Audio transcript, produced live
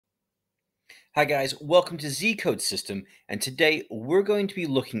Hi guys, welcome to Z Code System, and today we're going to be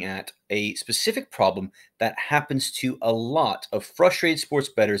looking at a specific problem that happens to a lot of frustrated sports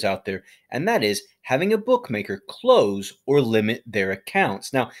bettors out there, and that is having a bookmaker close or limit their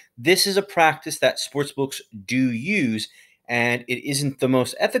accounts. Now, this is a practice that sportsbooks do use, and it isn't the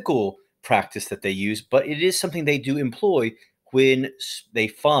most ethical practice that they use, but it is something they do employ when they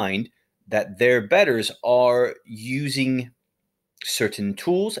find that their bettors are using certain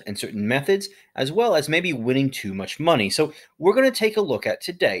tools and certain methods, as well as maybe winning too much money. So we're going to take a look at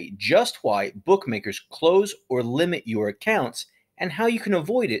today just why bookmakers close or limit your accounts and how you can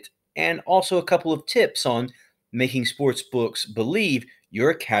avoid it, and also a couple of tips on making sports books believe you're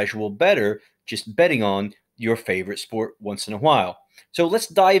a casual bettor just betting on your favorite sport once in a while. So let's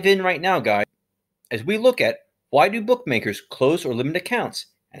dive in right now, guys, as we look at why do bookmakers close or limit accounts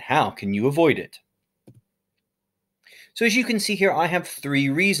and how can you avoid it. So as you can see here, I have three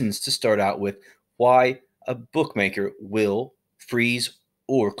reasons to start out with why a bookmaker will freeze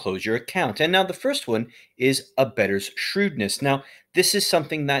or close your account. And now the first one is a bettor's shrewdness. Now, this is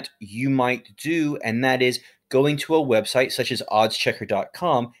something that you might do, and that is going to a website such as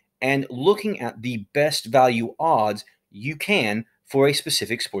oddschecker.com and looking at the best value odds you can for a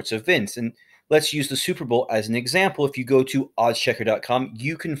specific sports event. And let's use the Super Bowl as an example. If you go to oddschecker.com,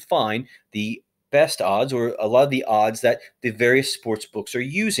 you can find the best odds, or a lot of the odds that the various sports books are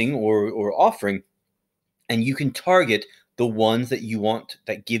using or offering, and you can target the ones that you want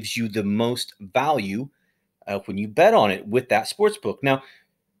that gives you the most value when you bet on it with that sports book. Now,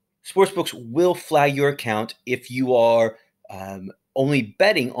 sports books will flag your account if you are only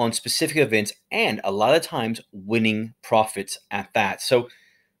betting on specific events, and a lot of times winning profits at that. So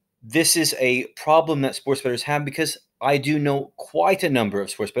this is a problem that sports bettors have, because I do know quite a number of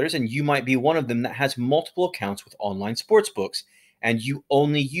sports bettors, and you might be one of them, that has multiple accounts with online sports books, and you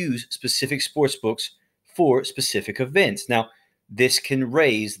only use specific sports books for specific events. Now, this can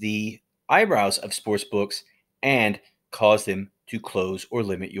raise the eyebrows of sports books and cause them to close or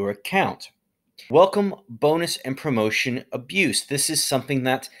limit your account. Welcome bonus and promotion abuse. This is something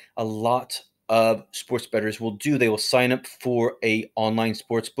that a lot of sports bettors will do. They will sign up for a online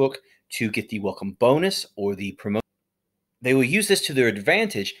sports book to get the welcome bonus or the promotion. They will use this to their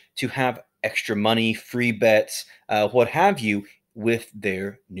advantage to have extra money, free bets, what have you, with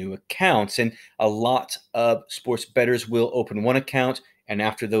their new accounts. And a lot of sports bettors will open one account, and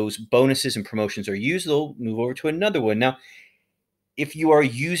after those bonuses and promotions are used, they'll move over to another one. Now, if you are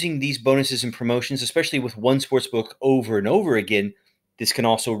using these bonuses and promotions, especially with one sportsbook over and over again, this can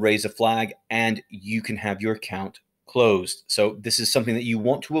also raise a flag and you can have your account closed. So this is something that you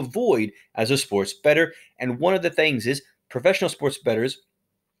want to avoid as a sports bettor. And one of the things is professional sports bettors,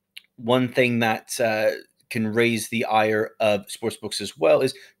 one thing that can raise the ire of sportsbooks as well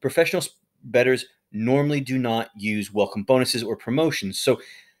is professional bettors normally do not use welcome bonuses or promotions. So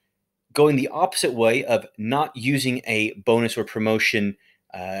going the opposite way of not using a bonus or promotion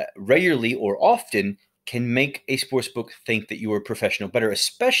regularly or often can make a sportsbook think that you are a professional bettor,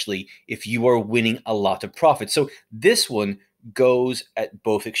 especially if you are winning a lot of profits. So this one goes at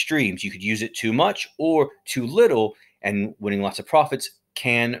both extremes. You could use it too much or too little, and winning lots of profits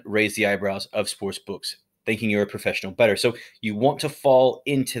can raise the eyebrows of sportsbooks, thinking you're a professional bettor. So you want to fall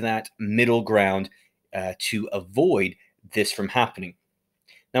into that middle ground to avoid this from happening.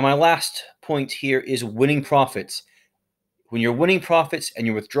 Now, my last point here is winning profits. When your winning profits and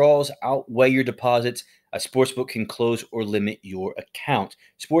your withdrawals outweigh your deposits, a sportsbook can close or limit your account.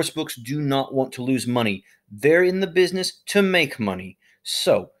 Sportsbooks do not want to lose money. They're in the business to make money.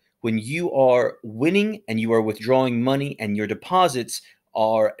 So when you are winning and you are withdrawing money and your deposits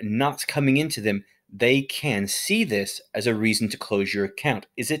are not coming into them, they can see this as a reason to close your account.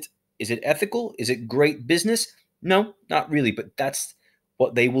 Is it ethical? Is it great business? No, not really, but that's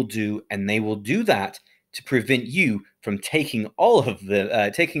what they will do, and they will do that to prevent you from taking all of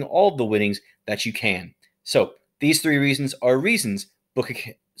the winnings that you can. So these three reasons are reasons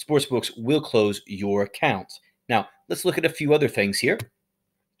sportsbooks will close your account. Now let's look at a few other things here,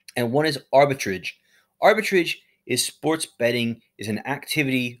 and one is arbitrage. Arbitrage is sports betting is an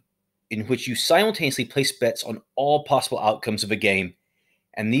activity in which you simultaneously place bets on all possible outcomes of a game.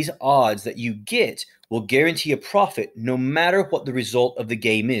 And these odds that you get will guarantee a profit no matter what the result of the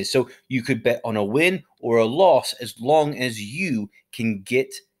game is. So you could bet on a win or a loss as long as you can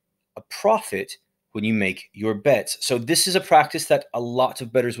get a profit when you make your bets. So this is a practice that a lot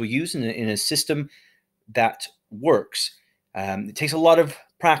of bettors will use in a system that works. It takes a lot of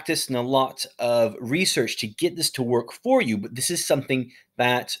practice and a lot of research to get this to work for you, but this is something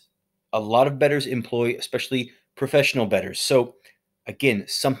that a lot of bettors employ, especially professional bettors. So Again,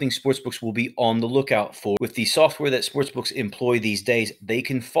 something sportsbooks will be on the lookout for. With the software that sportsbooks employ these days, they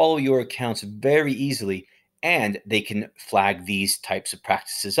can follow your accounts very easily, and they can flag these types of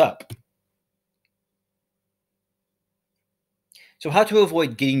practices up. So how to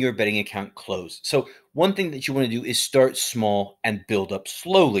avoid getting your betting account closed. So one thing that you want to do is start small and build up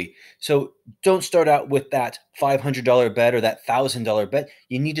slowly. So don't start out with that $500 bet or that $1,000 bet.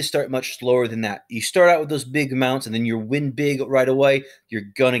 You need to start much slower than that. You start out with those big amounts and then you win big right away, you're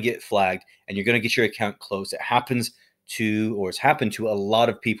going to get flagged and you're going to get your account closed. It happens to, or it's happened to a lot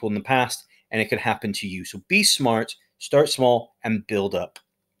of people in the past, and it could happen to you. So be smart, start small, and build up.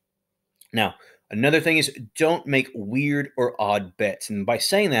 Now, another thing is don't make weird or odd bets. And by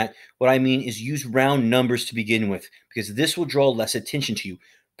saying that, what I mean is use round numbers to begin with, because this will draw less attention to you.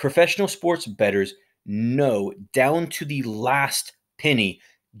 Professional sports bettors know down to the last penny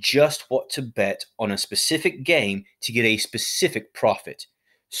just what to bet on a specific game to get a specific profit.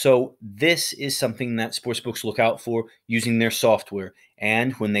 So this is something that sportsbooks look out for using their software.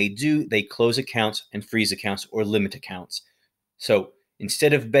 And when they do, they close accounts and freeze accounts or limit accounts. So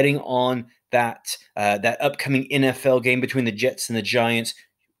instead of betting on that upcoming NFL game between the Jets and the Giants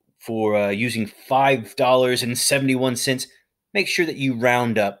for using $5.71, make sure that you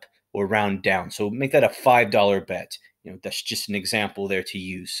round up or round down. So make that a $5 bet. That's just an example there to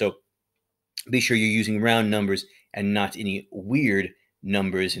use. So be sure you're using round numbers and not any weird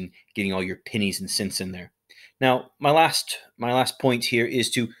numbers and getting all your pennies and cents in there. Now, my last point here is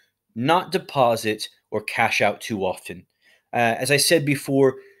to not deposit or cash out too often. As I said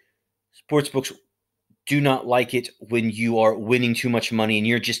before, sportsbooks do not like it when you are winning too much money and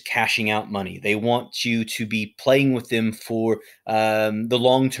you're just cashing out money. They want you to be playing with them for the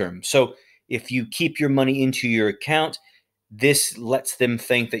long term. So if you keep your money into your account, this lets them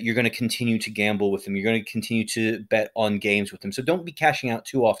think that you're going to continue to gamble with them. You're going to continue to bet on games with them. So don't be cashing out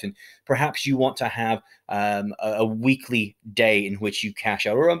too often. Perhaps you want to have a weekly day in which you cash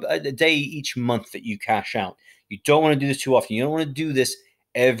out, or a day each month that you cash out. You don't want to do this too often. You don't want to do this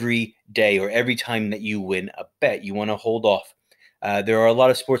every day or every time that you win a bet. You want to hold off. There are a lot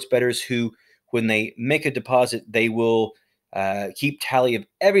of sports bettors who, when they make a deposit, they will keep tally of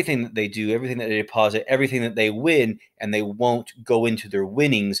everything that they do, everything that they deposit, everything that they win, and they won't go into their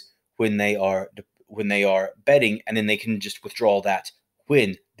winnings when they are betting, and then they can just withdraw that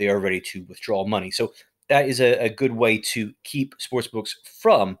when they are ready to withdraw money. So that is a good way to keep sportsbooks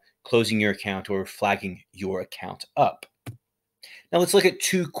from closing your account or flagging your account up. Now let's look at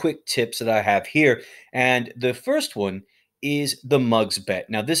two quick tips that I have here. And the first one is the mugs bet.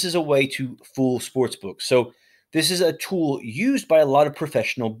 Now this is a way to fool sportsbooks. So this is a tool used by a lot of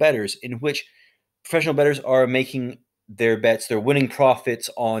professional bettors, in which professional bettors are making their bets, they're winning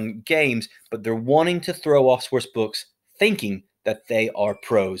profits on games, but they're wanting to throw off sportsbooks thinking that they are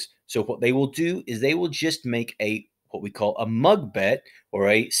pros. So what they will do is they will just make what we call a mug bet or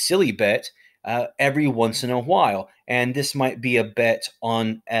a silly bet every once in a while. And this might be a bet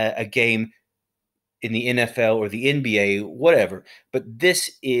on a game in the NFL or the NBA, whatever. But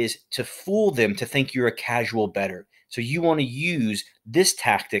this is to fool them to think you're a casual bettor. So you want to use this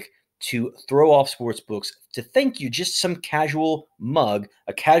tactic to throw off sportsbooks to think you're just some casual mug,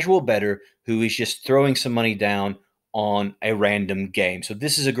 a casual bettor who is just throwing some money down on a random game. So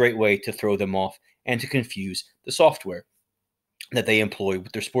this is a great way to throw them off and to confuse the software that they employ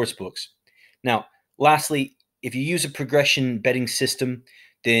with their sportsbooks. Now, lastly, if you use a progression betting system,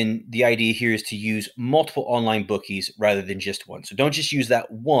 then the idea here is to use multiple online bookies rather than just one. So don't just use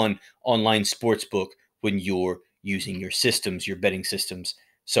that one online sports book when you're using your systems, your betting systems.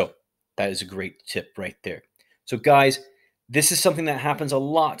 So that is a great tip right there. So guys, this is something that happens a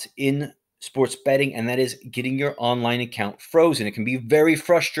lot in sports betting, and that is getting your online account frozen. It can be very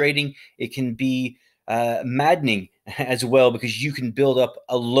frustrating. It can be maddening as well, because you can build up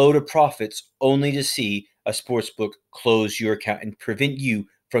a load of profits only to see a sports book close your account and prevent you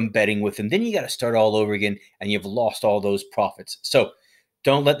from betting with them. Then you got to start all over again and you've lost all those profits. So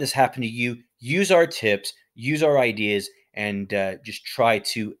don't let this happen to you. Use our tips, use our ideas, and just try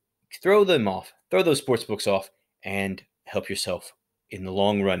to throw those sports books off, and help yourself in the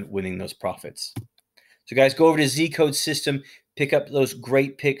long run winning those profits. So guys, go over to Z Code System, pick up those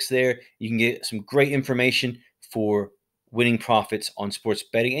great picks there. You can get some great information for winning profits on sports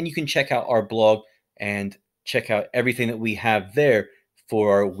betting, and you can check out our blog and check out everything that we have there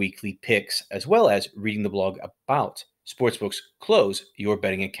for our weekly picks, as well as reading the blog about sportsbooks close your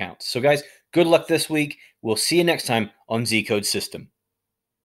betting accounts. So guys, good luck this week. We'll see you next time on Z Code System.